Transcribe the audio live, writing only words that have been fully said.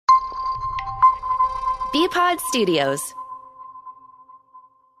BPod Studios.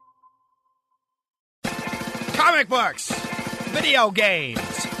 Comic books, video games,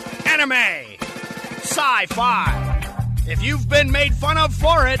 anime, sci-fi. If you've been made fun of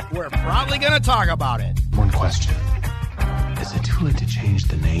for it, we're probably going to talk about it. One question. Is it too late to change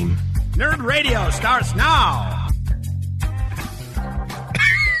the name? Nerdradio starts now.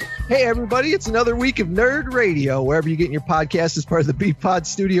 Hey, everybody, it's another week of Nerdradio. Wherever you get your podcast as part of the BPod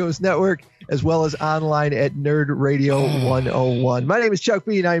Studios network, as well as online at Nerdradio 101. My name is Chuck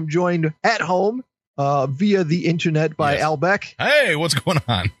B, and I am joined at home via the internet by Al Beck. Hey, what's going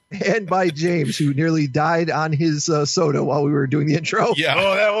on? And by James, who nearly died on his soda while we were doing the intro. Yeah.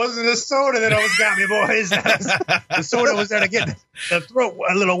 Oh, that wasn't the soda that almost got me, boys. The soda was there to get the throat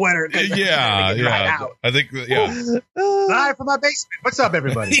a little wetter. Yeah. I think, Live from my basement. What's up,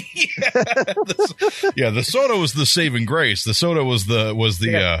 everybody? The soda was the saving grace. The soda was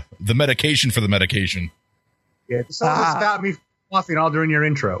the medication for the medication. Yeah, the soda stopped me from coughing all during your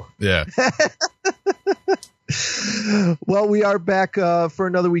intro. Yeah. Well, we are back for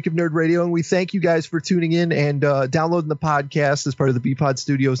another week of Nerd Radio, and we thank you guys for tuning in and downloading the podcast as part of the BPod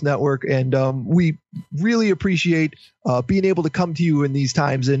Studios network. And we really appreciate being able to come to you in these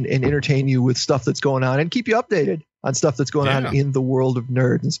times and entertain you with stuff that's going on and keep you updated on stuff that's going on in the world of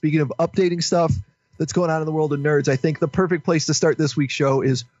nerds. And speaking of updating stuff that's going on in the world of nerds, I think the perfect place to start this week's show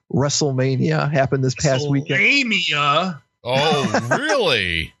is Wrestlemania. Happened this past weekend. Wrestlemania. Oh,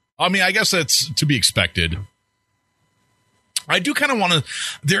 really? I mean, I guess that's to be expected. I do kind of want to,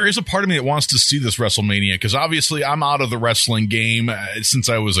 there is a part of me that wants to see this WrestleMania, because obviously I'm out of the wrestling game since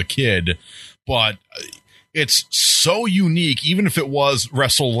I was a kid, but it's so unique. Even if it was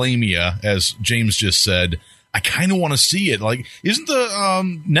Wrestlemania, as James just said, I kind of want to see it. Like, isn't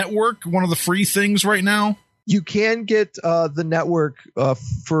the network one of the free things right now? You can get the network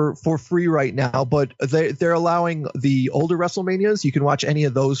for free right now, but they're allowing the older WrestleManias. You can watch any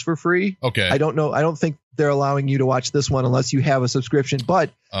of those for free. Okay. I don't know. I don't think they're allowing you to watch this one unless you have a subscription, but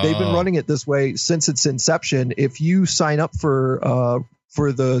they've been running it this way since its inception. If you sign up for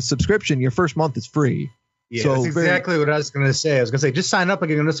the subscription, your first month is free. Yeah, so that's exactly what I was going to say. I was going to say, just sign up and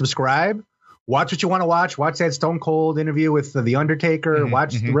you're going to subscribe. Watch what you want to watch. Watch that Stone Cold interview with The Undertaker.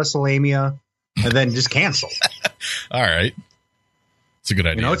 Watch the WrestleMania. And then just cancel. All right. It's a good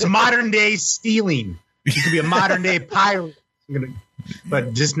idea. You know, it's a modern day stealing. You could be a modern day pirate,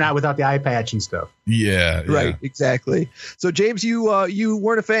 but just not without the eye patch and stuff. Yeah. Right. Exactly. So, James, you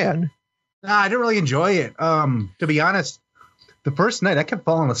weren't a fan. Nah, I didn't really enjoy it. To be honest, the first night I kept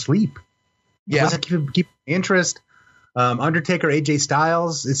falling asleep. Yeah. I keep interest. Undertaker, AJ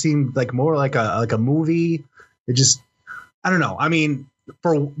Styles. It seemed like more like a movie. It just, I don't know. I mean,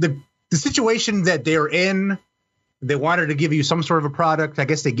 for the situation that they're in, they wanted to give you some sort of a product. I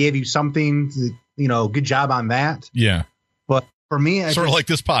guess they gave you something, good job on that. Yeah. But for me, sort of like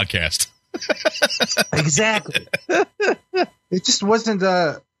this podcast. Exactly. It just wasn't,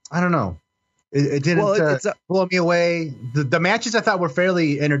 I don't know. It didn't blow me away. The matches I thought were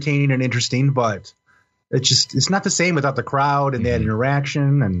fairly entertaining and interesting, but it's not the same without the crowd and that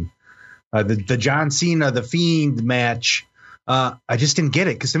interaction and the John Cena, The Fiend match. I just didn't get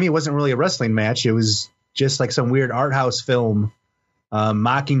it, because to me it wasn't really a wrestling match. It was just like some weird art house film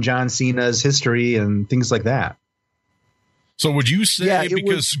mocking John Cena's history and things like that. So would you say,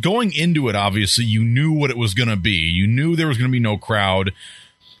 because going into it, obviously you knew what it was going to be. You knew there was going to be no crowd.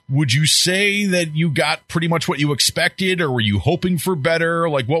 Would you say that you got pretty much what you expected, or were you hoping for better?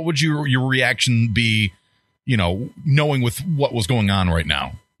 Like, what would your reaction be, knowing with what was going on right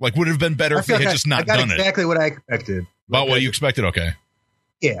now? Like, would it have been better if they had just not done it? Exactly what I expected. About what you expected? Okay.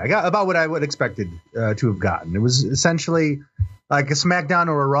 Yeah, I got about what I would expected to have gotten. It was essentially like a SmackDown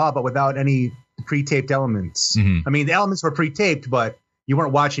or a Raw, but without any pre-taped elements. I mean, the elements were pre-taped, but you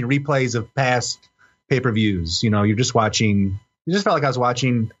weren't watching replays of past pay-per-views. You just felt like I was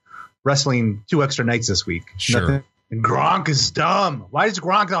watching wrestling 2 extra nights this week. Sure. Nothing. And Gronk is dumb. Why is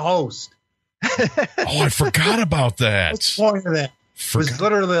Gronk the host? Oh, I forgot about that. What's the point of that? It was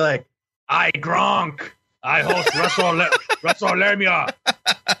literally like, I Gronk. I host Wrestlemania.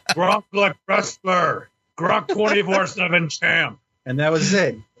 Gronk like wrestler. Gronk 24/7 champ. And that was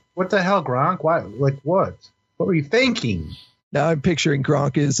it. What the hell, Gronk? Why? Like what? What were you thinking? Now I'm picturing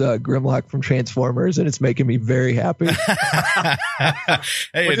Gronk as Grimlock from Transformers, and it's making me very happy.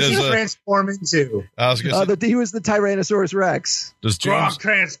 Hey, what does he transform into? I was gonna say, he was the Tyrannosaurus Rex. Does James Gronk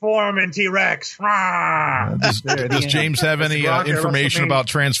transform in T-Rex? Does James have any information about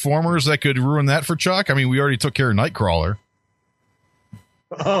Transformers that could ruin that for Chuck? I mean, we already took care of Nightcrawler.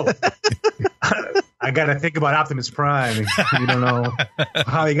 Oh. I got to think about Optimus Prime. You don't know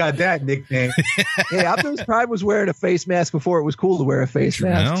how he got that nickname. Hey, Optimus Prime was wearing a face mask before it was cool to wear a face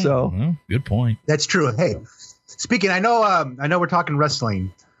mask. So good point. That's true. Hey, speaking, I know we're talking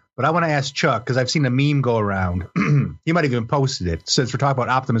wrestling, but I want to ask Chuck, because I've seen a meme go around. He might have even posted it, since we're talking about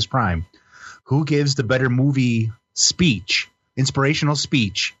Optimus Prime. Who gives the better movie speech, inspirational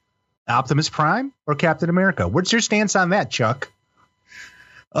speech, Optimus Prime or Captain America? What's your stance on that, Chuck?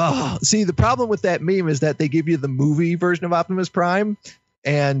 Oh, see, the problem with that meme is that they give you the movie version of Optimus Prime,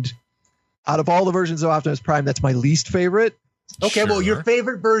 and out of all the versions of Optimus Prime, that's my least favorite. Okay, well, your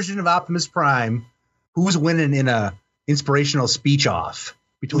favorite version of Optimus Prime, who's winning in a inspirational speech off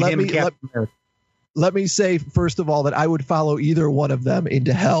between him and Captain America? Let me say, first of all, that I would follow either one of them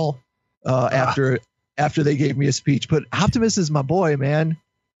into hell after they gave me a speech. But Optimus is my boy, man.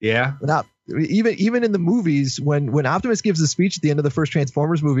 Yeah. Even in the movies, when Optimus gives a speech at the end of the first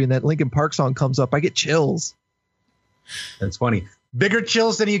Transformers movie and that Linkin Park song comes up, I get chills. That's funny. Bigger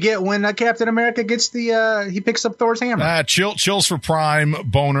chills than you get when Captain America gets he picks up Thor's hammer. Chills for Prime,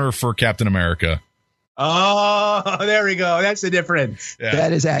 boner for Captain America. Oh, there we go. That's the difference. Yeah.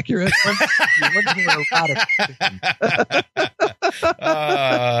 That is accurate.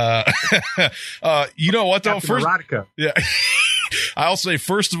 You know what, though? Captain Erotica. Yeah. I'll say,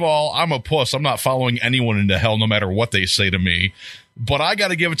 first of all, I'm a puss. I'm not following anyone into hell, no matter what they say to me. But I got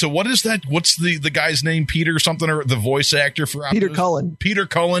to give it to, what is that? What's the guy's name? Peter something, or the voice actor for Peter Cullen. Peter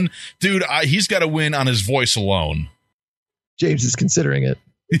Cullen. Dude, he's got to win on his voice alone. James is considering it.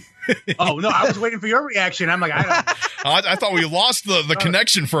 Oh, no, I was waiting for your reaction. I'm like, I thought we lost the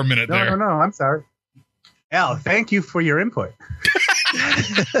connection for a minute there. No, I'm sorry. Al, thank you for your input.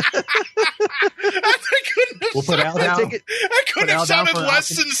 We'll put Al down. I could have sounded less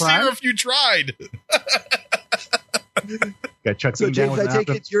sincere if you tried. Got Chuck. So, James, I take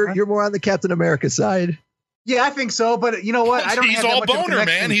it you're more on the Captain America side. Yeah, I think so. But you know what? I don't. He's all boner,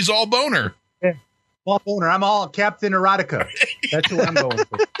 man. He's all boner. Yeah. All boner. I'm all Captain Erotica. That's who I'm going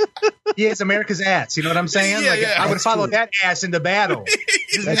for. He is America's ass. You know what I'm saying? Yeah, I would follow that ass into battle.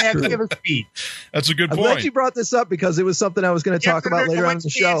 That's true. Give a speech. That's a good point. I'm glad you brought this up, because it was something I was going to talk about later on in the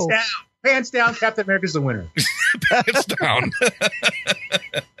show. Pants down. Captain America's the winner. Pants down.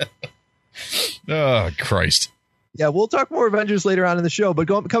 Oh, Christ. Yeah, we'll talk more Avengers later on in the show. But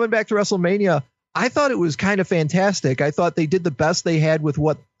coming back to WrestleMania, I thought it was kind of fantastic. I thought they did the best they had with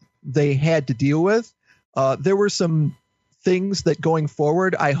what they had to deal with. There were some things that going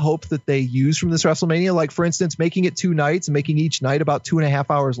forward, I hope that they use from this WrestleMania. Like, for instance, making it 2 nights and making each night about 2.5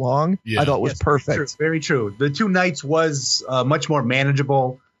 hours long. Yeah. I thought was perfect. Very true. The 2 nights was much more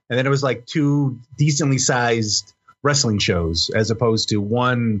manageable. And then it was like 2 decently sized wrestling shows, as opposed to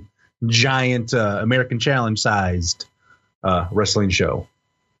one giant American Challenge sized wrestling show.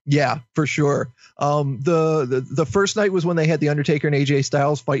 Yeah, for sure. The first night was when they had The Undertaker and AJ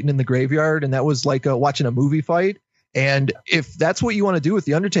Styles fighting in the graveyard, and that was like watching a movie fight. And if that's what you want to do with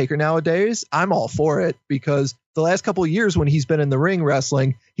The Undertaker nowadays, I'm all for it, because the last couple of years when he's been in the ring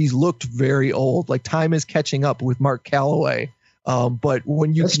wrestling, he's looked very old. Like, time is catching up with Mark Calloway. But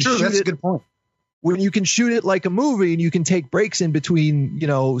when you that's a good point. When you can shoot it like a movie and you can take breaks in between,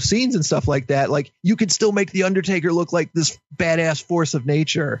 scenes and stuff like that, like, you can still make The Undertaker look like this badass force of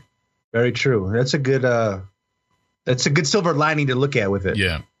nature. Very true. That's a good silver lining to look at with it.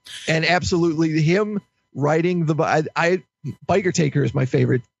 Yeah. And absolutely him writing Biker Taker is my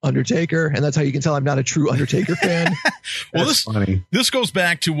favorite Undertaker, and that's how you can tell I'm not a true Undertaker fan. Well, this goes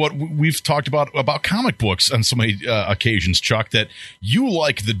back to what we've talked about comic books on so many occasions, Chuck, that you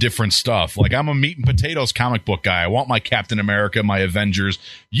like the different stuff. Like, I'm a meat and potatoes comic book guy. I want my Captain America, my Avengers.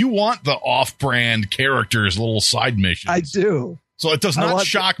 You want the off-brand characters, little side missions. I do. So it does not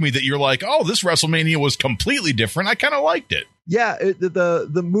shock me that you're like, oh, this WrestleMania was completely different. I kind of liked it. Yeah,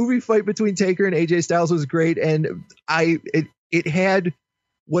 the movie fight between Taker and AJ Styles was great, and it had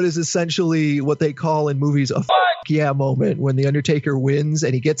what is essentially what they call in movies a "fuck yeah" moment when the Undertaker wins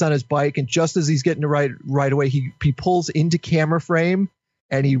and he gets on his bike, and just as he's getting to right away, he pulls into camera frame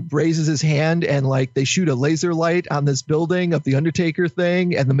and he raises his hand, and like they shoot a laser light on this building of the Undertaker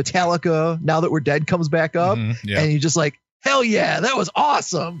thing, and the Metallica "Now That We're Dead" comes back up, and you're just like, hell yeah, that was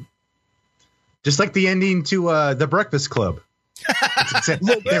awesome. Just like the ending to The Breakfast Club.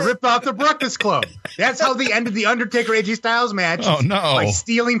 They ripped off The Breakfast Club. That's how they ended the Undertaker AJ Styles match. Oh, no. By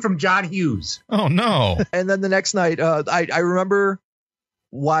stealing from John Hughes. Oh, no. And then the next night, I remember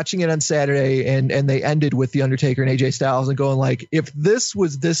watching it on Saturday, and they ended with the Undertaker and AJ Styles and going like, if this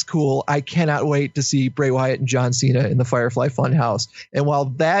was this cool, I cannot wait to see Bray Wyatt and John Cena in the Firefly Funhouse. And while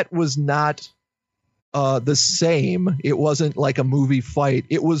that was not the same. It wasn't like a movie fight.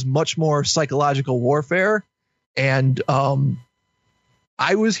 It was much more psychological warfare. And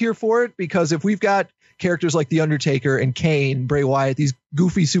I was here for it because if we've got characters like The Undertaker and Kane, Bray Wyatt, these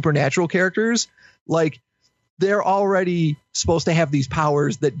goofy supernatural characters, like they're already supposed to have these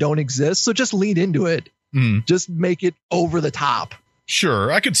powers that don't exist. So just lean into it. Just make it over the top.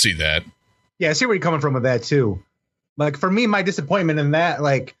 Sure, I could see that. Yeah, I see where you're coming from with that too. Like for me, my disappointment in that,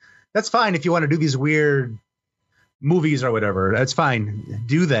 like, that's fine if you want to do these weird movies or whatever. That's fine.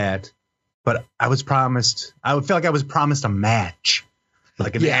 Do that. But I would feel like I was promised a match.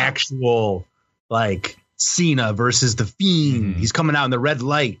 Like an actual, like, Cena versus The Fiend. He's coming out in the red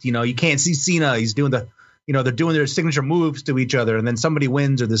light. You know, you can't see Cena. He's doing they're doing their signature moves to each other. And then somebody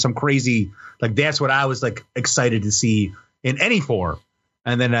wins or there's some crazy, like, that's what I was, like, excited to see in any form.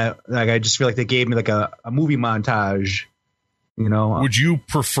 And then I just feel like they gave me like a movie montage, you know. Would you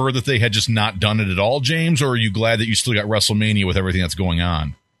prefer that they had just not done it at all, James, or are you glad that you still got WrestleMania with everything that's going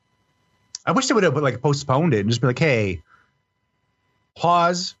on? I wish they would have like postponed it and just be like, hey,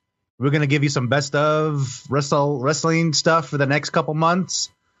 pause. We're going to give you some best of wrestling stuff for the next couple months.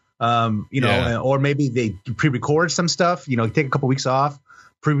 Or maybe they pre-record some stuff, take a couple weeks off,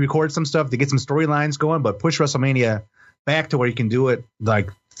 pre-record some stuff to get some storylines going, but push WrestleMania back to where you can do it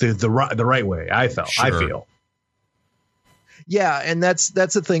like the right way. I feel. Yeah, and that's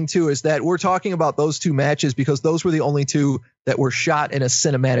the thing too, is that we're talking about those two matches because those were the only two that were shot in a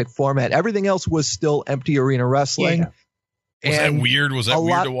cinematic format. Everything else was still empty arena wrestling. Yeah. Was that weird? Was that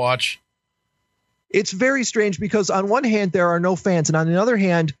weird to watch? It's very strange because on one hand, there are no fans. And on the other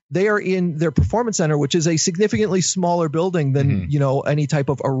hand, they are in their performance center, which is a significantly smaller building than, any type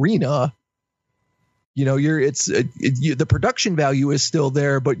of arena. The production value is still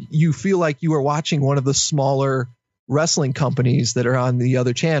there, but you feel like you are watching one of the smaller wrestling companies that are on the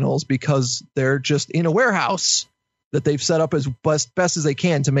other channels because they're just in a warehouse that they've set up as best as they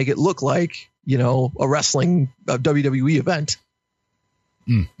can to make it look like, a wrestling WWE event.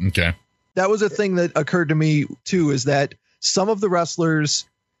 Okay. That was a thing that occurred to me too, is that some of the wrestlers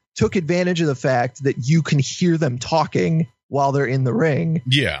took advantage of the fact that you can hear them talking while they're in the ring.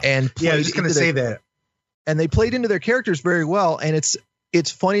 Yeah. And I was just going to say that. And they played into their characters very well. And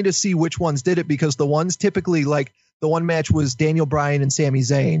it's funny to see which ones did it because the ones typically, like the one match was Daniel Bryan and Sami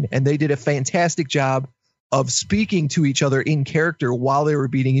Zayn, and they did a fantastic job of speaking to each other in character while they were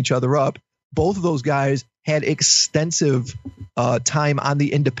beating each other up. Both of those guys had extensive time on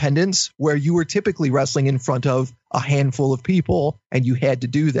the independents where you were typically wrestling in front of a handful of people and you had to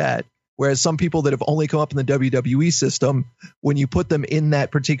do that. Whereas some people that have only come up in the WWE system, when you put them in that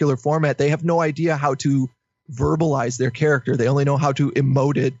particular format, they have no idea how to verbalize their character. They only know how to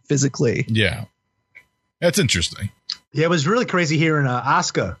emote it physically. Yeah. That's interesting. Yeah, it was really crazy hearing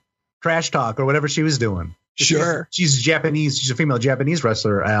Asuka trash talk or whatever she was doing. Sure. She's Japanese. She's a female Japanese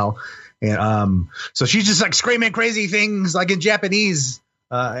wrestler, Al. And so she's just like screaming crazy things like in Japanese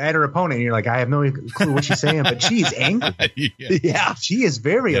at her opponent. And you're like, I have no clue what she's saying, but she's angry. Yeah. She is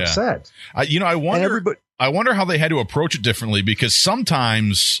very upset. I wonder how they had to approach it differently because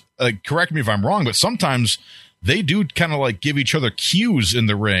sometimes, correct me if I'm wrong, but sometimes they do kind of like give each other cues in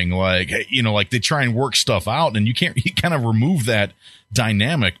the ring. Like, like they try and work stuff out and you kind of remove that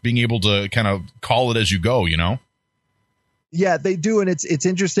dynamic, being able to kind of call it as you go, Yeah, they do. And it's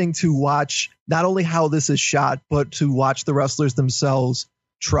interesting to watch not only how this is shot, but to watch the wrestlers themselves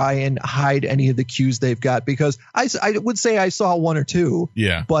try and hide any of the cues they've got, because I would say I saw one or two.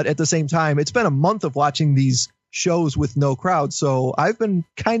 Yeah. But at the same time, it's been a month of watching these shows with no crowd. So I've been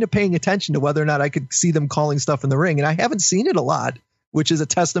kind of paying attention to whether or not I could see them calling stuff in the ring. And I haven't seen it a lot, which is a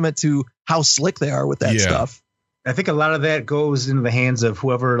testament to how slick they are with that stuff. I think a lot of that goes into the hands of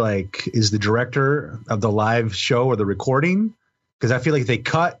whoever is the director of the live show or the recording, because I feel like they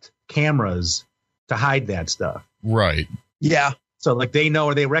cut cameras to hide that stuff. Right. Yeah. So they know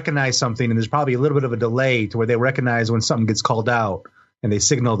or they recognize something, and there's probably a little bit of a delay to where they recognize when something gets called out, and they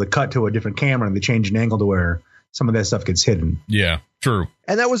signal the cut to a different camera, and they change an angle to where some of that stuff gets hidden. Yeah, true.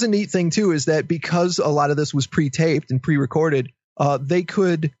 And that was a neat thing too, is that because a lot of this was pre-taped and pre-recorded, they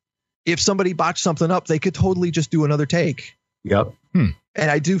could, if somebody botched something up, they could totally just do another take. Yep. And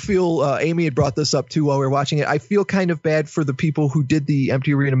I do feel Amy had brought this up too while we were watching it. I feel kind of bad for the people who did the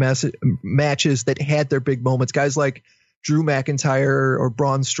empty arena matches that had their big moments. Guys like Drew McIntyre or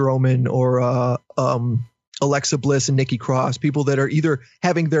Braun Strowman or Alexa Bliss and Nikki Cross, people that are either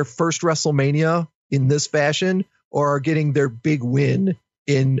having their first WrestleMania in this fashion or are getting their big win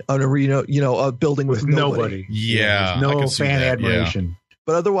in an arena, a building with nobody. Yeah. No fan admiration.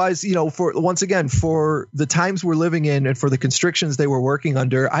 But otherwise, for the times we're living in and for the constrictions they were working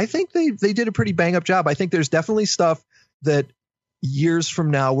under, I think they did a pretty bang up job. I think there's definitely stuff that years from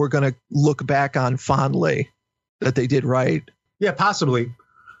now we're going to look back on fondly that they did right. Yeah, possibly.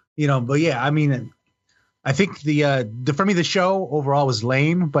 But yeah, I mean, I think for me the show overall was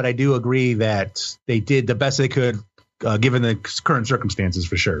lame, but I do agree that they did the best they could given the current circumstances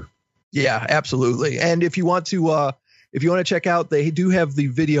for sure. Yeah, absolutely. And if you want to check out, they do have the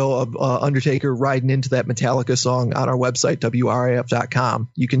video of Undertaker riding into that Metallica song on our website, WRIF.com.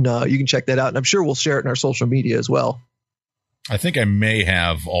 You can check that out, and I'm sure we'll share it in our social media as well. I think I may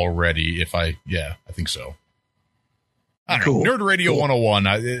have already. I think so. I don't know. Nerdradio 101.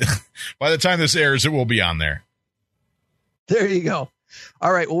 By the time this airs, it will be on there. There you go.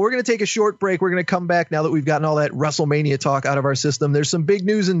 All right. Well, we're going to take a short break. We're going to come back now that we've gotten all that WrestleMania talk out of our system. There's some big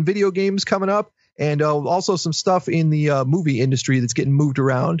news in video games coming up, and also some stuff in the movie industry that's getting moved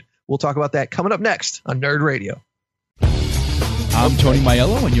around. We'll talk about that coming up next on Nerd Radio. I'm Tony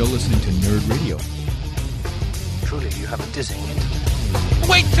Aiello, and you're listening to Nerd Radio. Truly, you have a dizzying.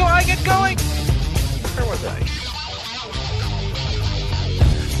 Wait till I get going. Where was I?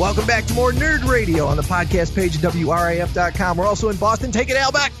 Welcome back to more Nerd Radio on the podcast page at WRIF.com. We're also in Boston. Take it,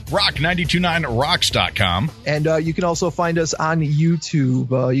 Al, back. Rock929rocks.com. And you can also find us on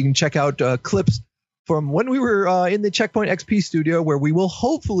YouTube. You can check out clips from when we were in the Checkpoint XP studio, where we will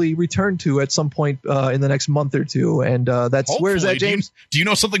hopefully return to at some point in the next month or two. And that's hopefully. Where is that, James? Do you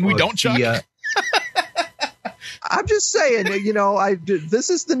know something we don't, Chuck? I'm just saying,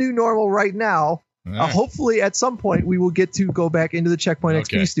 this is the new normal right now. Right. Hopefully at some point we will get to go back into the Checkpoint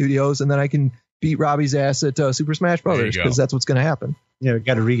XP studios, and then I can beat Robbie's ass at Super Smash Brothers, because that's what's going to happen. Yeah, we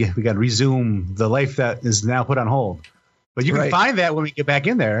got to resume the life that is now put on hold. But you can find that when we get back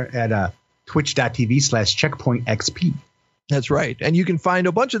in there at twitch.tv/checkpointxp. That's right. And you can find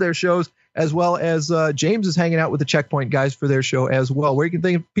a bunch of their shows, as well as James is hanging out with the Checkpoint guys for their show as well. Where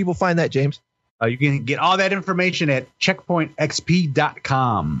can people find that, James? You can get all that information at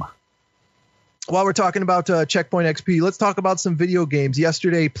checkpointxp.com. While we're talking about Checkpoint XP, let's talk about some video games.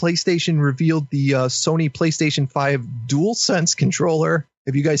 Yesterday, PlayStation revealed the Sony PlayStation 5 DualSense controller.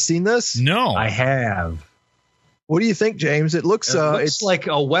 Have you guys seen this? No. I have. What do you think, James? It looks it's like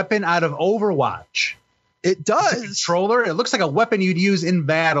a weapon out of Overwatch. It does. It's a controller. It looks like a weapon you'd use in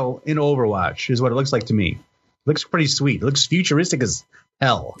battle in Overwatch, is what it looks like to me. It looks pretty sweet. It looks futuristic as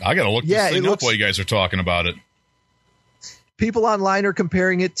hell. I got to look this thing up while you guys are talking about it. People online are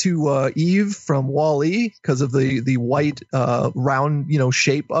comparing it to Eve from Wall-E because of the white round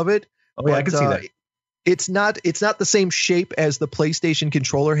shape of it. Oh yeah, I can see that. It's not the same shape as the PlayStation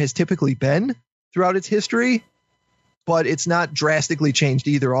controller has typically been throughout its history, but it's not drastically changed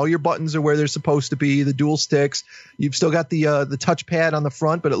either. All your buttons are where they're supposed to be. The dual sticks. You've still got the touchpad on the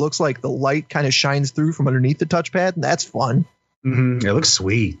front, but it looks like the light kind of shines through from underneath the touchpad, and that's fun. Mm-hmm. It looks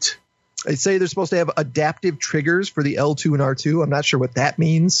sweet. They say they're supposed to have adaptive triggers for the L2 and R2. I'm not sure what that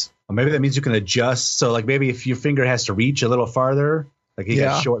means. Well, maybe that means you can adjust. So, like, maybe if your finger has to reach a little farther, like you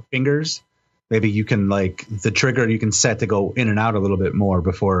got short fingers, maybe you can, like, the trigger you can set to go in and out a little bit more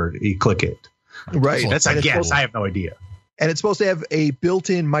before you click it. Right. That's a guess. I have no idea. And it's supposed to have a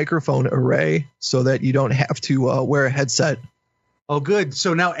built-in microphone array so that you don't have to wear a headset. Oh, good.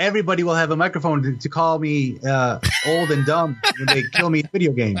 So now everybody will have a microphone to call me old and dumb when they kill me in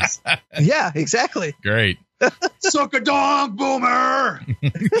video games. Yeah, exactly. Great. Suck a dong, boomer.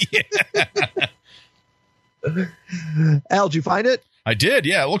 Al, did you find it? I did.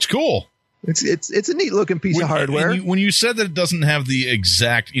 Yeah, it looks cool. It's a neat looking piece of hardware. When you said that it doesn't have the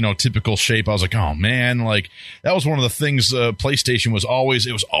exact, typical shape, I was like, oh man, like that was one of the things PlayStation was always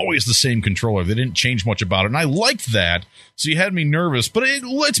the same controller. They didn't change much about it. And I liked that. So you had me nervous, but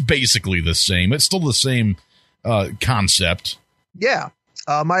it's basically the same. It's still the same concept. Yeah.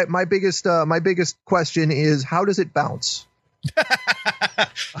 My biggest question is, how does it bounce?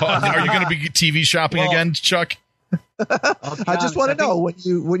 Are you going to be TV shopping again, Chuck? I just want to know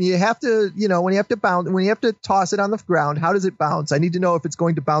when you have to bounce, when you have to toss it on the ground, how does it bounce? I need to know if it's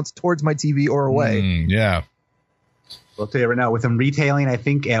going to bounce towards my TV or away. Yeah. I'll tell you right now, with them retailing, I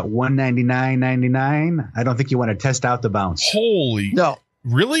think at $199.99, I don't think you want to test out the bounce. No.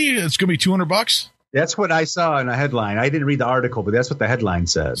 Really? It's going to be $200? That's what I saw in a headline. I didn't read the article, but that's what the headline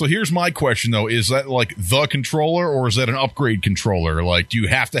said. So here's my question, though. Is that like the controller, or is that an upgrade controller? Like, do you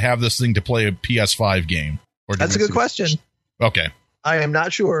have to have this thing to play a PS5 game? That's a good question. Okay. I am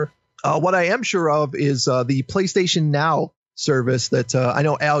not sure. What I am sure of is the PlayStation Now service that I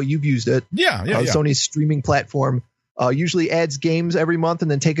know, Al, you've used it. Yeah. Sony's streaming platform usually adds games every month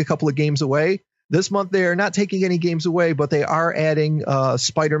and then take a couple of games away. This month they are not taking any games away, but they are adding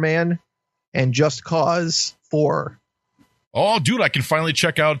Spider-Man and Just Cause 4. Oh, dude, I can finally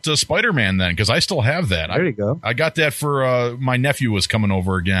check out Spider-Man then, because I still have that. There you go. I got that for my nephew was coming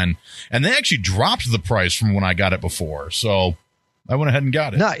over again, and they actually dropped the price from when I got it before, so I went ahead and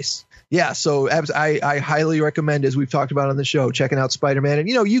got it. Nice. Yeah, so I highly recommend, as we've talked about on the show, checking out Spider-Man. And,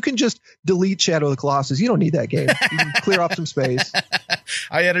 you can just delete Shadow of the Colossus. You don't need that game. You can clear off some space.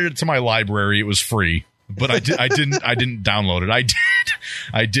 I added it to my library. It was free, but I didn't download it.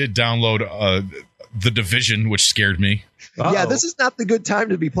 I did download The Division, which scared me. Uh-oh. Yeah, this is not the good time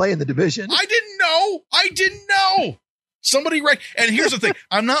to be playing The Division. I didn't know. Somebody and here's the thing.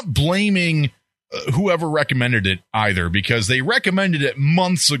 I'm not blaming whoever recommended it either, because they recommended it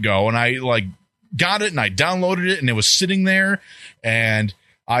months ago, and I got it and I downloaded it and it was sitting there, and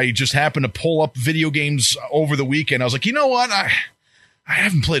I just happened to pull up video games over the weekend. I was like, you know what? I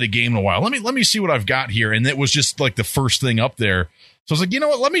haven't played a game in a while. Let me see what I've got here. And it was just like the first thing up there. So I was like, you know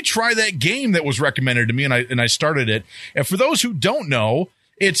what? Let me try that game that was recommended to me, and I started it. And for those who don't know,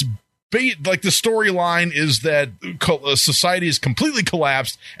 it's like the storyline is that society is completely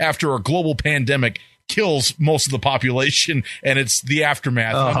collapsed after a global pandemic kills most of the population, and it's the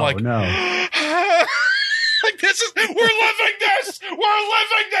aftermath. Oh, and I'm like, no. We're living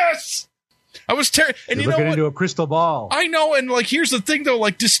this. I was terrified. And You're looking into a crystal ball. I know, and here's the thing though,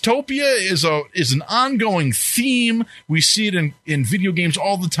 dystopia is an ongoing theme. We see it in video games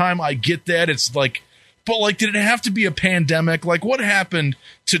all the time. I get that. It's but did it have to be a pandemic? What happened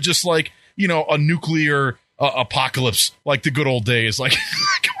to just a nuclear apocalypse like the good old days?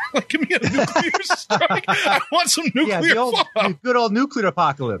 Give me a nuclear strike. I want some nuclear the good old nuclear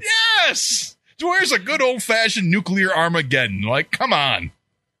apocalypse. Yes. Where's a good old fashioned nuclear Armageddon? Come on.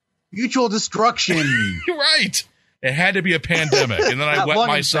 Mutual destruction. You're right. It had to be a pandemic. And then I wet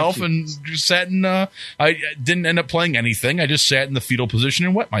myself and sat in, I didn't end up playing anything. I just sat in the fetal position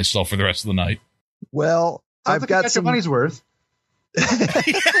and wet myself for the rest of the night. Well, I've got some money's worth.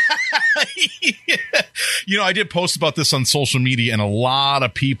 I did post about this on social media, and a lot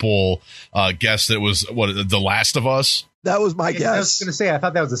of people guessed that it was The Last of Us. That was my guess. I was going to say, I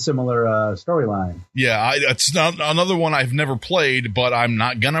thought that was a similar storyline. Yeah, it's not another one I've never played, but I'm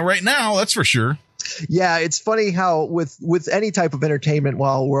not gonna right now. That's for sure. Yeah, it's funny how with any type of entertainment,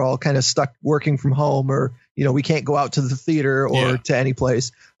 while we're all kind of stuck working from home, or we can't go out to the theater or to any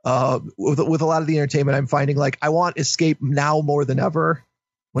place. With a lot of the entertainment, I'm finding I want escape now more than ever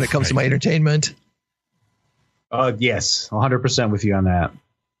when it comes to my entertainment. Yes, 100% with you on that.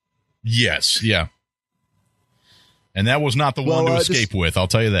 Yes, yeah. And that was not the one to escape with, I'll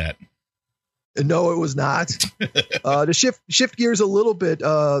tell you that. No, it was not. To shift gears a little bit,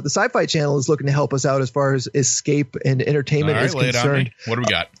 the Sci-Fi Channel is looking to help us out as far as escape and entertainment is concerned. What do we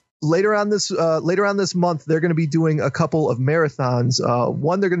got? Later on this month, they're going to be doing a couple of marathons.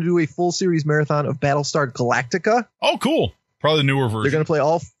 One, they're going to do a full series marathon of Battlestar Galactica. Oh, cool! Probably the newer version. They're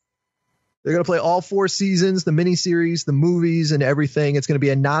going to play all 4 seasons, the miniseries, the movies, and everything. It's going to be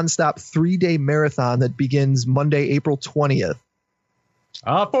a nonstop 3-day marathon that begins Monday, April 20th.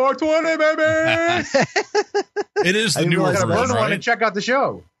 420, baby! It is the newer version, right? And check out the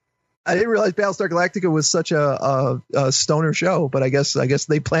show. I didn't realize Battlestar Galactica was such a stoner show, but I guess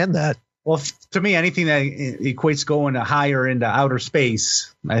they planned that. Well, to me, anything that equates going higher into outer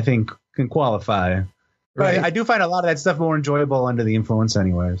space, I think can qualify. Right. But I do find a lot of that stuff more enjoyable under the influence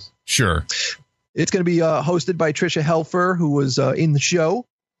anyways. Sure. It's going to be hosted by Tricia Helfer, who was in the show,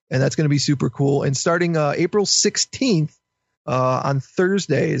 and that's going to be super cool. And starting April 16th on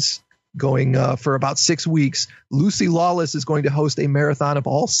Thursdays, going for about 6 weeks, Lucy Lawless is going to host a marathon of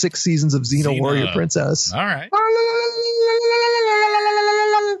all 6 seasons of Xena Warrior Princess. All right.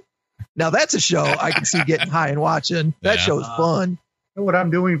 Now that's a show I can see getting high and watching. That show is fun. Know what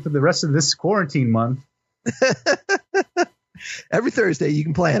I'm doing for the rest of this quarantine month. Every Thursday you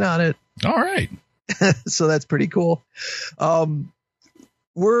can plan on it. All right. So that's pretty cool. As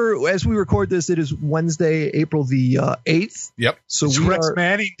we record this, it is Wednesday, April the 8th. Yep. So it's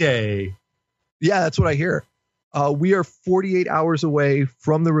Wrestlemania Day. Yeah, that's what I hear. We are 48 hours away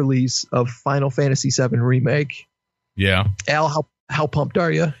from the release of Final Fantasy VII Remake. Yeah. Al, how pumped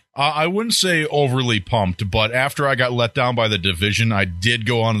are you? I wouldn't say overly pumped, but after I got let down by The Division, I did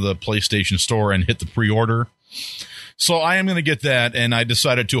go onto the PlayStation Store and hit the pre-order. So I am going to get that, and I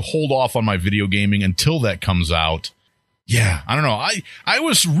decided to hold off on my video gaming until that comes out. Yeah, I don't know. I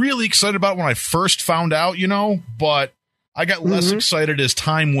was really excited about it when I first found out, but I got less excited as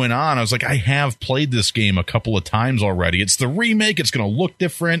time went on. I was like, I have played this game a couple of times already. It's the remake. It's going to look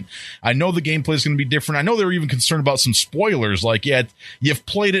different. I know the gameplay is going to be different. I know they were even concerned about some spoilers. Like, yeah, you've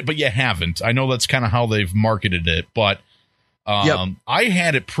played it, but you haven't. I know that's kind of how they've marketed it. But I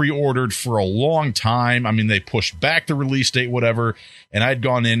had it pre-ordered for a long time. I mean, they pushed back the release date, whatever. And I'd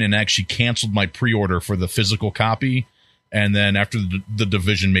gone in and actually canceled my pre-order for the physical copy. And then after the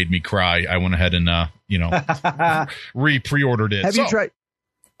Division made me cry, I went ahead and, pre-ordered it. Have you tried?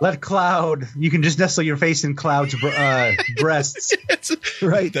 Let Cloud. You can just nestle your face in Cloud's breasts.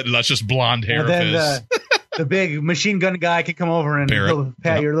 Right. That luscious blonde hair. And then the big machine gun guy can come over and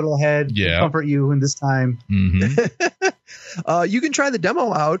pat your little head, comfort you in this time. Mm-hmm. You can try the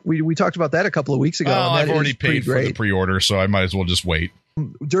demo out. We talked about that a couple of weeks ago. I've already paid for the pre-order, so I might as well just wait.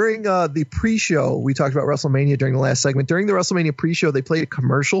 During the pre-show, we talked about WrestleMania during the last segment. During the WrestleMania pre-show, they played a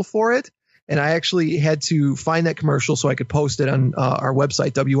commercial for it, and I actually had to find that commercial so I could post it on our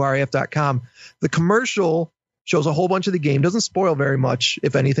website, WRIF.com. The commercial shows a whole bunch of the game, doesn't spoil very much,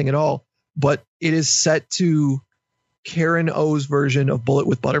 if anything at all, but it is set to Karen O's version of Bullet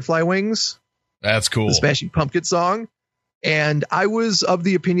with Butterfly Wings. That's cool. The Smashing Pumpkins song. And I was of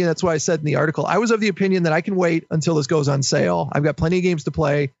the opinion, that's why I said in the article, I was of the opinion that I can wait until this goes on sale. I've got plenty of games to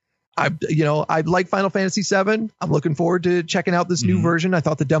play. I like Final Fantasy VII. I'm looking forward to checking out this new version. I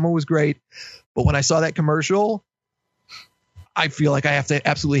thought the demo was great. But when I saw that commercial, I feel like I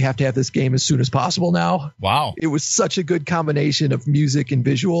absolutely have to have this game as soon as possible now. Wow. It was such a good combination of music and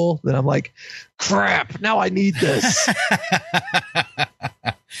visual that I'm like, crap, now I need this.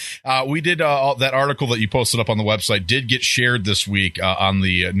 We did that article that you posted up on the website did get shared this week on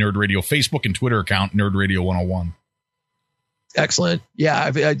the Nerd Radio Facebook and Twitter account, Nerdradio 101. Excellent. Yeah,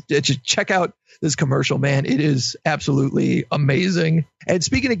 I check out this commercial, man. It is absolutely amazing. And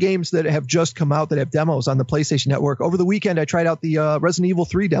speaking of games that have just come out that have demos on the PlayStation Network, over the weekend I tried out the Resident Evil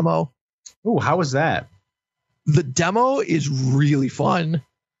 3 demo. Ooh, how was that? The demo is really fun.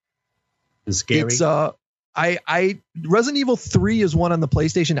 It's scary. It's Resident Evil 3 is one on the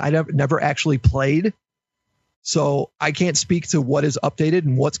PlayStation I never actually played, so I can't speak to what is updated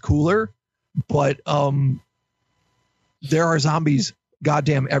and what's cooler, but there are zombies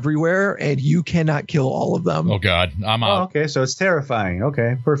goddamn everywhere, and you cannot kill all of them. Oh God, I'm out. Oh, okay, so it's terrifying.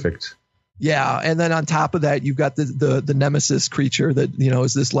 Okay, perfect. Yeah, and then on top of that, you've got the nemesis creature that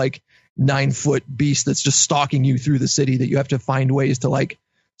is this like 9-foot beast that's just stalking you through the city that you have to find ways to like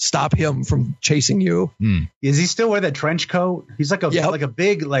stop him from chasing you. Is he still wear that trench coat? He's like a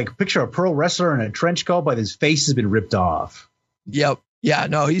big like picture of pro wrestler in a trench coat, but his face has been ripped off. Yep. Yeah.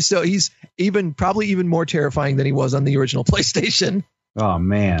 No, he's probably even more terrifying than he was on the original PlayStation. Oh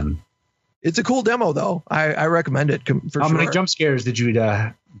man, it's a cool demo though. I recommend it for sure. How many jump scares did you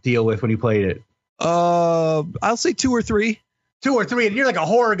deal with when you played it? I'll say 2 or 3. 2 or 3, and you're like a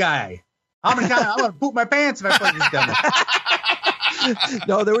horror guy. How many times I'm gonna poop my pants if I play this demo?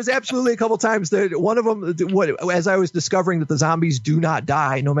 No, there was absolutely a couple times that one of them, as I was discovering that the zombies do not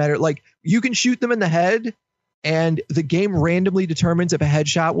die, no matter, like, you can shoot them in the head and the game randomly determines if a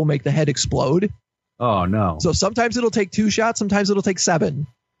headshot will make the head explode. Oh no. So sometimes it'll take 2 shots, sometimes it'll take 7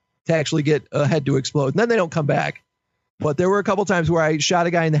 to actually get a head to explode, and then they don't come back. But there were a couple times where I shot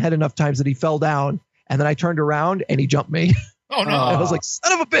a guy in the head enough times that he fell down, and then I turned around and he jumped me. Oh no. I was like,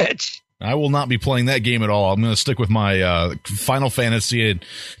 son of a bitch. I will not be playing that game at all. I'm going to stick with my Final Fantasy and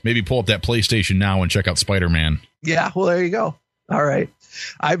maybe pull up that PlayStation Now and check out Spider-Man. Yeah, well, there you go. All right.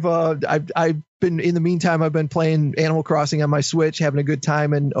 I've been, in the meantime, I've been playing Animal Crossing on my Switch, having a good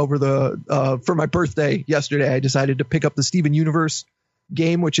time. And for my birthday yesterday, I decided to pick up the Steven Universe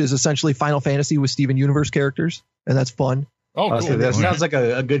game, which is essentially Final Fantasy with Steven Universe characters. And that's fun. Oh, cool. So that sounds like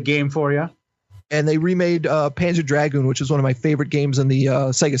a good game for you. And they remade Panzer Dragoon, which is one of my favorite games on the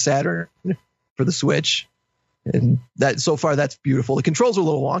Sega Saturn for the Switch. And that so far, that's beautiful. The controls are a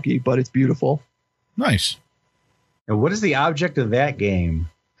little wonky, but it's beautiful. Nice. And what is the object of that game?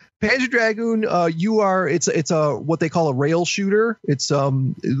 Panzer Dragoon, it's a what they call a rail shooter. It's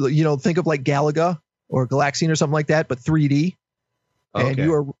think of like Galaga or Galaxian or something like that, but 3D. Okay.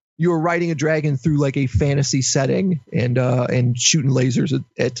 And you are riding a dragon through like a fantasy setting and shooting lasers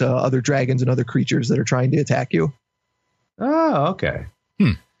at other dragons and other creatures that are trying to attack you. Oh, okay.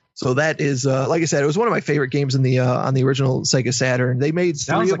 So that is, like I said, it was one of my favorite games on the original Sega Saturn. They made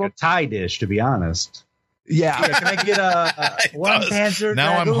sounds like a Thai dish, to be honest. Yeah. Can I get one Panzer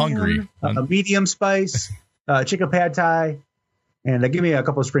now Dragoon, I'm hungry. A medium spice, chicken pad thai, and give me a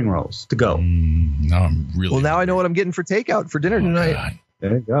couple of spring rolls to go. Now I'm really well. Now hungry. I know what I'm getting for takeout for dinner tonight. God.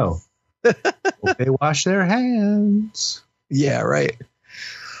 There you go. Hope they wash their hands. Yeah, right.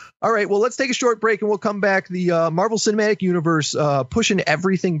 All right, well, let's take a short break and we'll come back. The Marvel Cinematic Universe pushing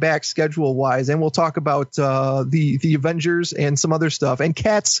everything back schedule-wise, and we'll talk about the Avengers and some other stuff. And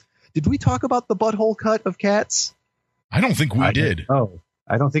Cats, did we talk about the butthole cut of Cats? I don't think we did. Oh,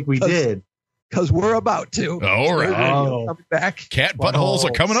 I don't think we did. Because we're about to. All right. Coming back. Cat buttholes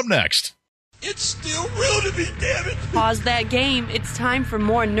are coming up next. It's still real to me, damn it. Pause that game. It's time for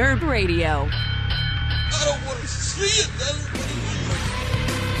more Nerd Radio. I don't want to see it.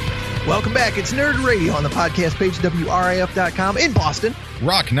 Welcome back. It's Nerd Radio on the podcast page, WRIF.com in Boston.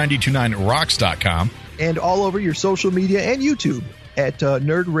 Rock929rocks.com. And all over your social media and YouTube at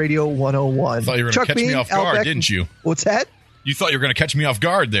Nerd Radio 101. I thought you were going to catch me off guard, didn't you? What's that? You thought you were going to catch me off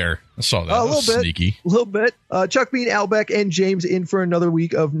guard there. I saw that. A little bit. Sneaky. A little bit. Chuck Bean, Albeck, and James in for another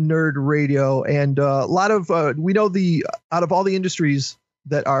week of Nerd Radio. And a lot of, we know out of all the industries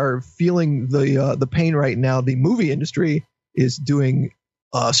that are feeling the pain right now, the movie industry is doing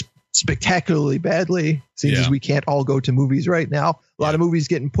spectacularly badly. Seems as we can't all go to movies right now. A lot of movies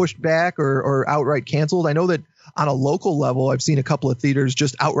getting pushed back or outright canceled. I know that on a local level, I've seen a couple of theaters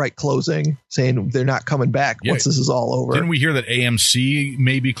just outright closing, saying they're not coming back once this is all over. Didn't we hear that AMC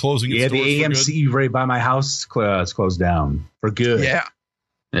may be closing its doors? Yeah, the AMC right by my house is closed down for good.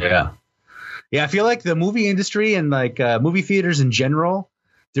 Yeah. I feel like the movie industry and like movie theaters in general,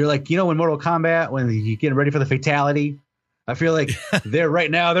 they're like, in Mortal Kombat, when you're getting ready for the fatality, I feel like they're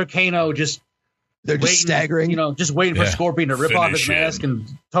Kano they're just staggering, just waiting for Scorpion to rip off his mask and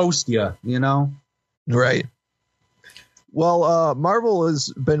toast you, Right. Well, Marvel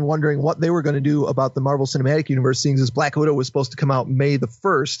has been wondering what they were going to do about the Marvel Cinematic Universe, seeing as Black Widow was supposed to come out May the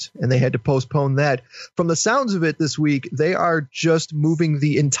 1st, and they had to postpone that. From the sounds of it this week, they are just moving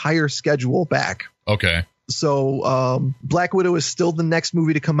the entire schedule back. Okay. So Black Widow is still the next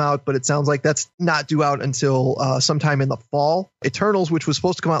movie to come out, but it sounds like that's not due out until sometime in the fall. Eternals, which was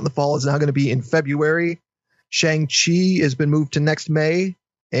supposed to come out in the fall, is now going to be in February. Shang-Chi has been moved to next May,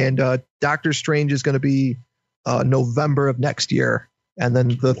 and Doctor Strange is going to be November of next year. And then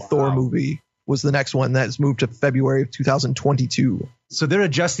the Thor movie was the next one that's moved to February of 2022. So they're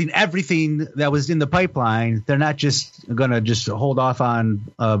adjusting everything that was in the pipeline. They're not just going to hold off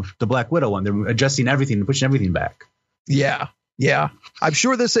on the Black Widow one. They're adjusting everything and pushing everything back. Yeah. I'm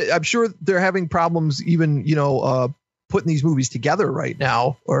sure they're having problems even, putting these movies together right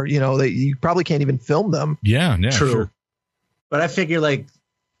now, or, you probably can't even film them. Yeah. True. Sure. But I figure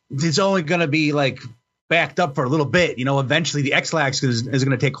it's only going to be backed up for a little bit. Eventually the X-Lax is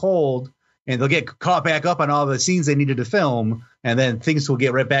going to take hold and they'll get caught back up on all the scenes they needed to film. And then things will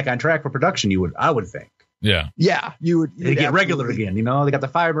get right back on track for production. I would think. Yeah. Yeah. They get regular again. They got the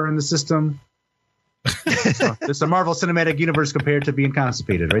fiber in the system. It's the Marvel Cinematic Universe compared to being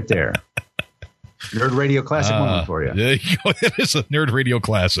constipated right there. Nerd Radio classic moment for you. There you go. That is a Nerd Radio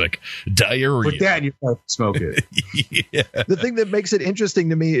classic. Diarrhea. Put that in your mouth, smoke it. Yeah. The thing that makes it interesting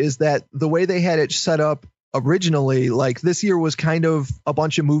to me is that the way they had it set up originally, this year was kind of a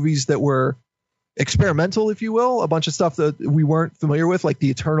bunch of movies that were experimental, if you will, a bunch of stuff that we weren't familiar with, like the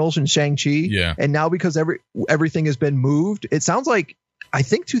Eternals and Shang-Chi. Yeah. And now because everything has been moved, it sounds like I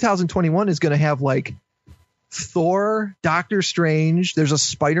think 2021 is going to have Thor, Doctor Strange. There's a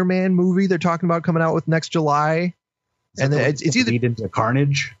Spider-Man movie they're talking about coming out with next July. And then it's either lead into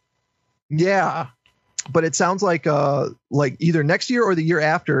Carnage. Yeah. But it sounds like either next year or the year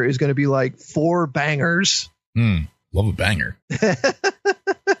after is going to be 4 bangers. Love a banger.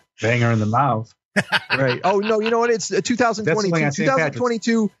 Banger in the mouth. Right. Oh, no, you know what? It's 2022.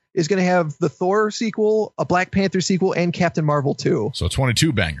 2022 is going to have the Thor sequel, a Black Panther sequel, and Captain Marvel 2. So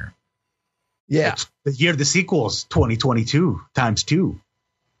 22 banger. Yeah. The year of the sequels, 2022 times 2.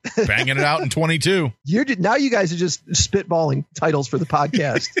 Banging it out in 22. Now you guys are just spitballing titles for the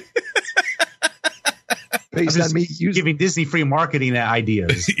podcast. Based on me giving Disney free marketing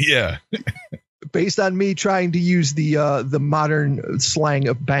ideas. Yeah. Based on me trying to use the modern slang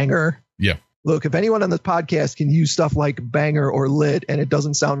of banger. Yeah. Look, if anyone on this podcast can use stuff like banger or lit and it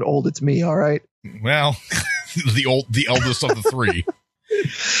doesn't sound old, it's me. All right. Well, the eldest of the three.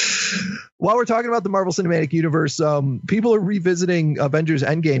 While we're talking about the Marvel Cinematic Universe, people are revisiting Avengers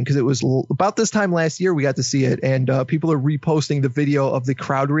Endgame because it was about this time last year we got to see it, and people are reposting the video of the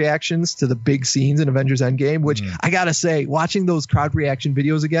crowd reactions to the big scenes in Avengers Endgame, which I gotta say, watching those crowd reaction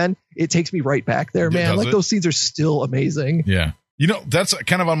videos again, it takes me right back there, man. Those scenes are still amazing. Yeah. That's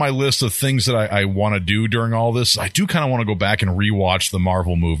kind of on my list of things that I want to do during all this. I do kind of want to go back and rewatch the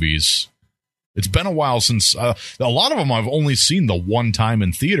Marvel movies. It's been a while since a lot of them I've only seen the one time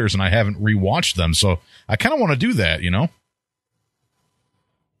in theaters and I haven't rewatched them. So I kind of want to do that, Yeah,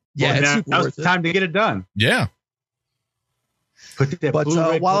 well, now it's time to get it done. Yeah. Put that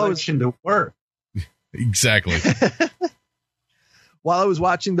Blu-ray collection to work. Exactly. While I was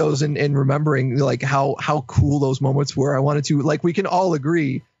watching those and remembering like how cool those moments were, I wanted to, like, we can all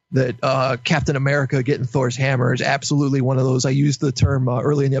agree that Captain America getting Thor's hammer is absolutely one of those. I used the term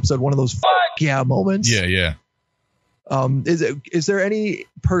early in the episode, one of those yeah moments. Yeah. Is there any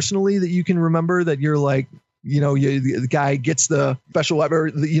personally that you can remember that you're like, the guy gets the special weapon, or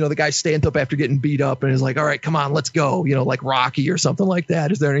the guy stands up after getting beat up and is like, all right, come on, let's go, like Rocky or something like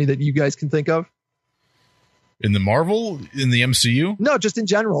that? Is there any that you guys can think of? In the Marvel, in the MCU? No, just in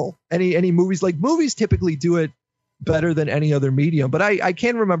general. Any movies, like movies typically do it better than any other medium. But I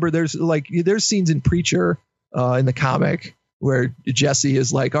can remember there's scenes in Preacher in the comic where Jesse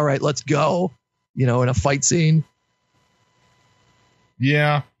is like, all right, let's go, in a fight scene.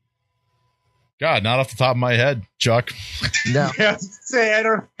 Yeah. God, not off the top of my head, Chuck. No. Yeah, I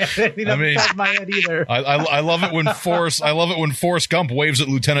don't have anything off the top of my head either. I love it when Forrest Gump waves at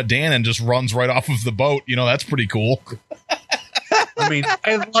Lieutenant Dan and just runs right off of the boat. That's pretty cool. I mean,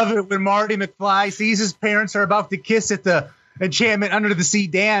 I love it when Marty McFly sees his parents are about to kiss at the Enchantment Under the Sea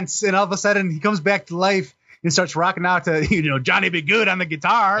dance, and all of a sudden he comes back to life and starts rocking out to Johnny Be Good on the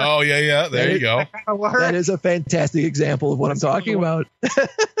guitar. Oh yeah, there you go. That is a fantastic example of what I'm talking about.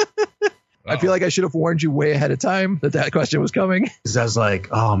 I feel like I should have warned you way ahead of time that question was coming. Because I was like,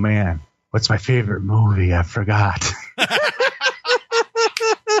 oh man, what's my favorite movie? I forgot.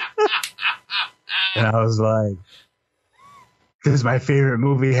 And I was like, does my favorite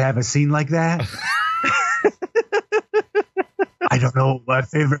movie have a scene like that? I don't know what my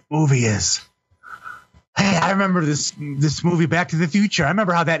favorite movie is. Hey, I remember this movie Back to the Future. I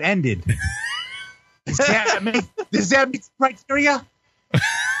remember how that ended. Does that meet criteria?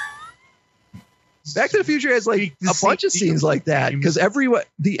 Back to the Future has like a bunch of scenes like that, because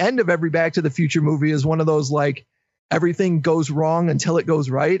the end of every Back to the Future movie is one of those like everything goes wrong until it goes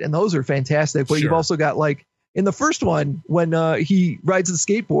right, and those are fantastic. But You've also got like in the first one when he rides the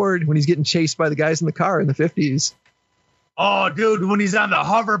skateboard when he's getting chased by the guys in the car in the 50s. Oh, dude, when he's on the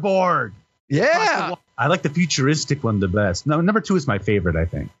hoverboard. Yeah, I like the futuristic one the best. No, number 2 is my favorite, I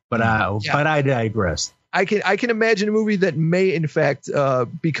think. But I digress. I can imagine a movie that may, in fact,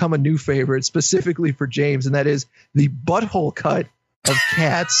 become a new favorite specifically for James, and that is the Butthole Cut of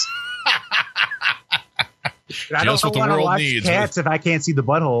Cats. I don't want to watch Cats if I can't see the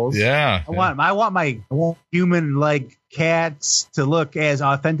buttholes. Yeah, I want human like cats to look as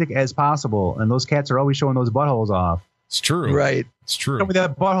authentic as possible, and those cats are always showing those buttholes off. It's true, right? It's true. Show me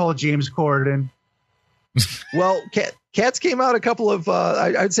that butthole, James Corden. Well, Cats came out a couple of,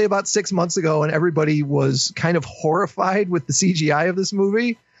 I'd say about 6 months ago, and everybody was kind of horrified with the CGI of this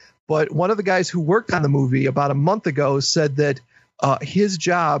movie. But one of the guys who worked on the movie about a month ago said that his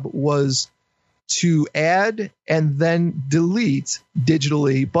job was to add and then delete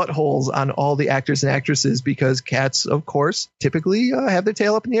digitally buttholes on all the actors and actresses, because cats, of course, typically have their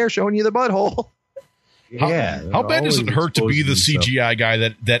tail up in the air showing you the butthole. Yeah. How bad does it hurt to be the CGI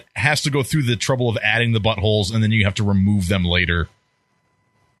guy that has to go through the trouble of adding the buttholes and then you have to remove them later?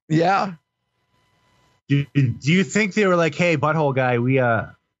 Yeah. Do you think they were like, hey, butthole guy,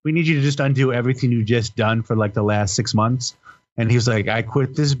 we need you to just undo everything you've just done for like the last 6 months? And he was like, I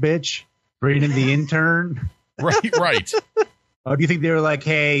quit this bitch. Bring in the intern. Right. Or do you think they were like,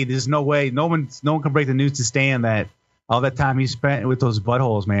 hey, there's no way, no one can break the news to Stan that all that time he spent with those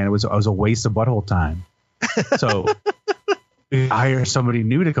buttholes, man, it was a waste of butthole time. So hire somebody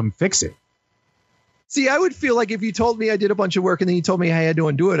new to come fix it. See, I would feel like if you told me I did a bunch of work and then you told me I had to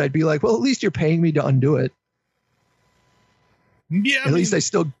undo it, I'd be like, well, at least you're paying me to undo it. Yeah. At least I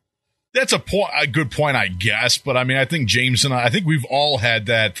still. That's a good point, I guess. But I mean, I think James and I think we've all had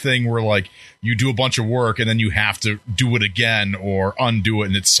that thing where like you do a bunch of work and then you have to do it again or undo it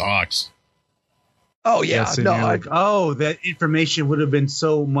and it sucks. Oh, yeah. Yes, no, that information would have been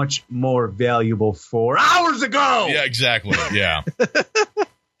so much more valuable 4 hours ago. Yeah, exactly. Yeah.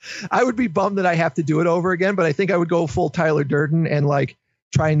 I would be bummed that I have to do it over again, but I think I would go full Tyler Durden and like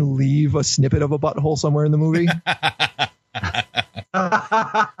try and leave a snippet of a butthole somewhere in the movie.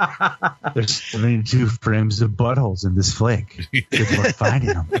 There's 72 frames of buttholes in this flick. Good luck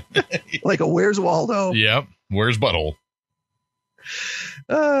finding them. Like a Where's Waldo? Yep. Where's Butthole?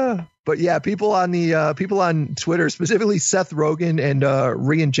 But yeah, people on Twitter, specifically Seth Rogen and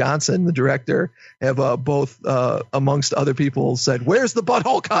Rian Johnson, the director, have both amongst other people said, "Where's the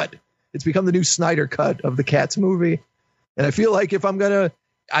butthole cut?" It's become the new Snyder cut of the Cats movie, and I feel like if I'm gonna,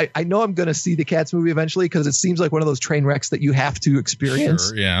 I know I'm gonna see the Cats movie eventually because it seems like one of those train wrecks that you have to experience.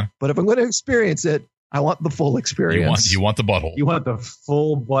 Sure, yeah. But if I'm gonna experience it, I want the full experience. You want the butthole. You want the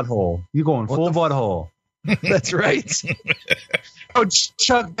full butthole. You going full butthole. That's right. Oh,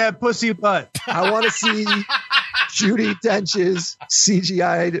 chuck that pussy butt. I want to see Judi Dench's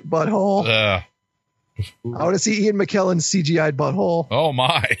CGI'd butthole. I want to see Ian McKellen's CGI'd butthole. Oh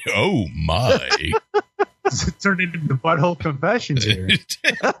my. It turned into the Butthole Confessions here.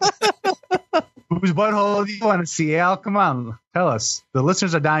 Whose butthole do you want to see, Al? Come on, tell us. The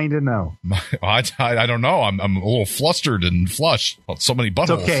listeners are dying to know. I don't know. I'm a little flustered and flushed. So many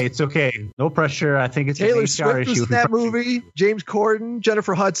buttholes. It's okay. No pressure. I think it's Taylor an HR Swift was issue. in that movie. James Corden,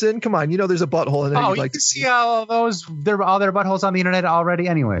 Jennifer Hudson. Come on, there's a butthole in there. Oh, you can see all those. All their buttholes on the internet already,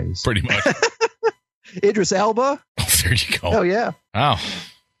 anyways. Pretty much. Idris Elba. Oh, there you go. Oh yeah. Wow.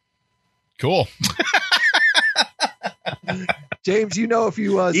 Cool. James, if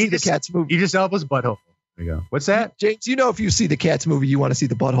you see the Cats movie. Idris Elba's butthole. There you go. What's that? James, if you see the Cats movie, you want to see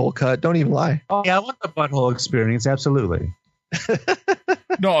the butthole cut. Don't even lie. Oh, yeah, I want the butthole experience. Absolutely.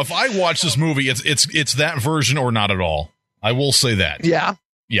 No, if I watch this movie, it's that version or not at all. I will say that. Yeah.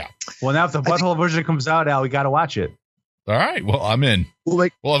 Yeah. Well, now if the butthole version comes out, Al, we got to watch it. All right. Well, I'm in. We'll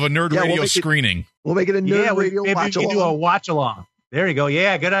have a Nerd Radio screening. We'll make it a Nerd Radio maybe watch we along. can do a watch along. There you go.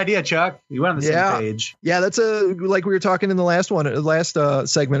 Yeah, good idea, Chuck. You went on the same page. Yeah, that's like we were talking in the last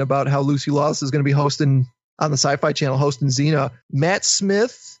segment about how Lucy Lawless is going to be hosting on the Sci-Fi Channel, hosting Xena. Matt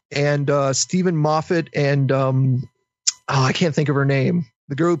Smith and Stephen Moffat and I can't think of her name.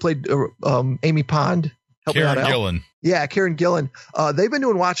 The girl who played Amy Pond. Karen Gillan. Yeah, Karen Gillan. They've been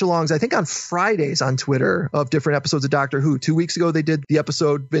doing watch-alongs, I think, on Fridays on Twitter of different episodes of Doctor Who. 2 weeks ago, they did the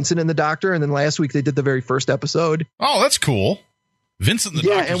episode Vincent and the Doctor, and then last week they did the very first episode. Oh, that's cool. Vincent and the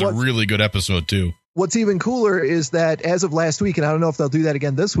Doctor is a really good episode, too. What's even cooler is that as of last week, and I don't know if they'll do that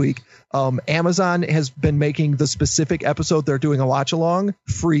again this week, Amazon has been making the specific episode they're doing a watch-along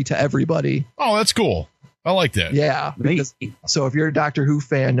free to everybody. Oh, that's cool. I like that. Yeah. So if you're a Doctor Who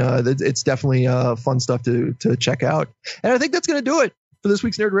fan, it's definitely fun stuff to check out. And I think that's going to do it for this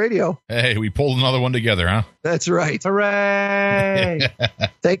week's Nerd Radio. Hey, we pulled another one together, huh? That's right. Hooray!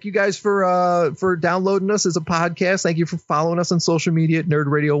 Thank you guys for downloading us as a podcast. Thank you for following us on social media at Nerd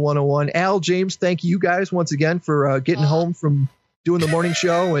Radio 101. Al, James, thank you guys once again for getting home from doing the morning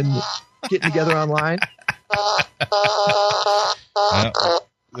show and getting together online.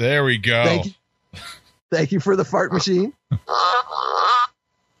 There we go. Thank you for the fart machine.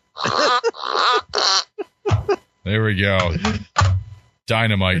 There we go.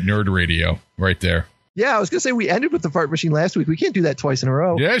 Dynamite Nerd Radio right there. Yeah, I was going to say we ended with the fart machine last week. We can't do that twice in a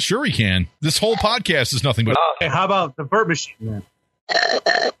row. Yeah, sure we can. This whole podcast is nothing but... Hey, how about the fart machine, man?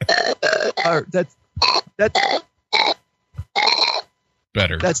 That's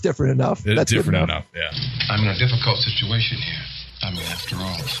better. That's different enough. That's different enough, yeah. I'm in a difficult situation here. I mean, after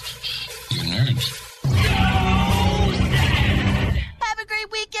all, you're nerds. Have a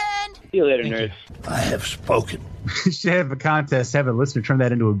great weekend. See you later, nerds. I have spoken. You should have a contest, have a listener turn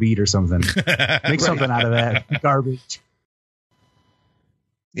that into a beat or something. Make something out of that garbage.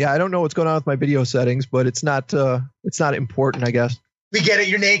 Yeah, I don't know what's going on with my video settings, but it's not important, I guess. We get it.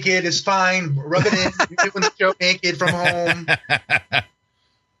 You're naked. It's fine. Rub it in. You're doing the show naked from home.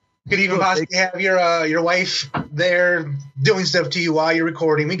 You could even possibly have your wife there doing stuff to you while you're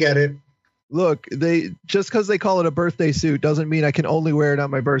recording. We get it. Look, just because they call it a birthday suit doesn't mean I can only wear it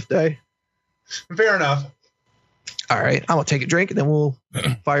on my birthday. Fair enough. All right, I'm gonna take a drink and then we'll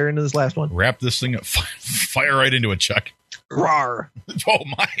fire into this last one. Wrap this thing up. Fire right into it, Chuck. Rawr. Oh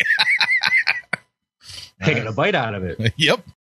my! Taking a bite out of it. Yep.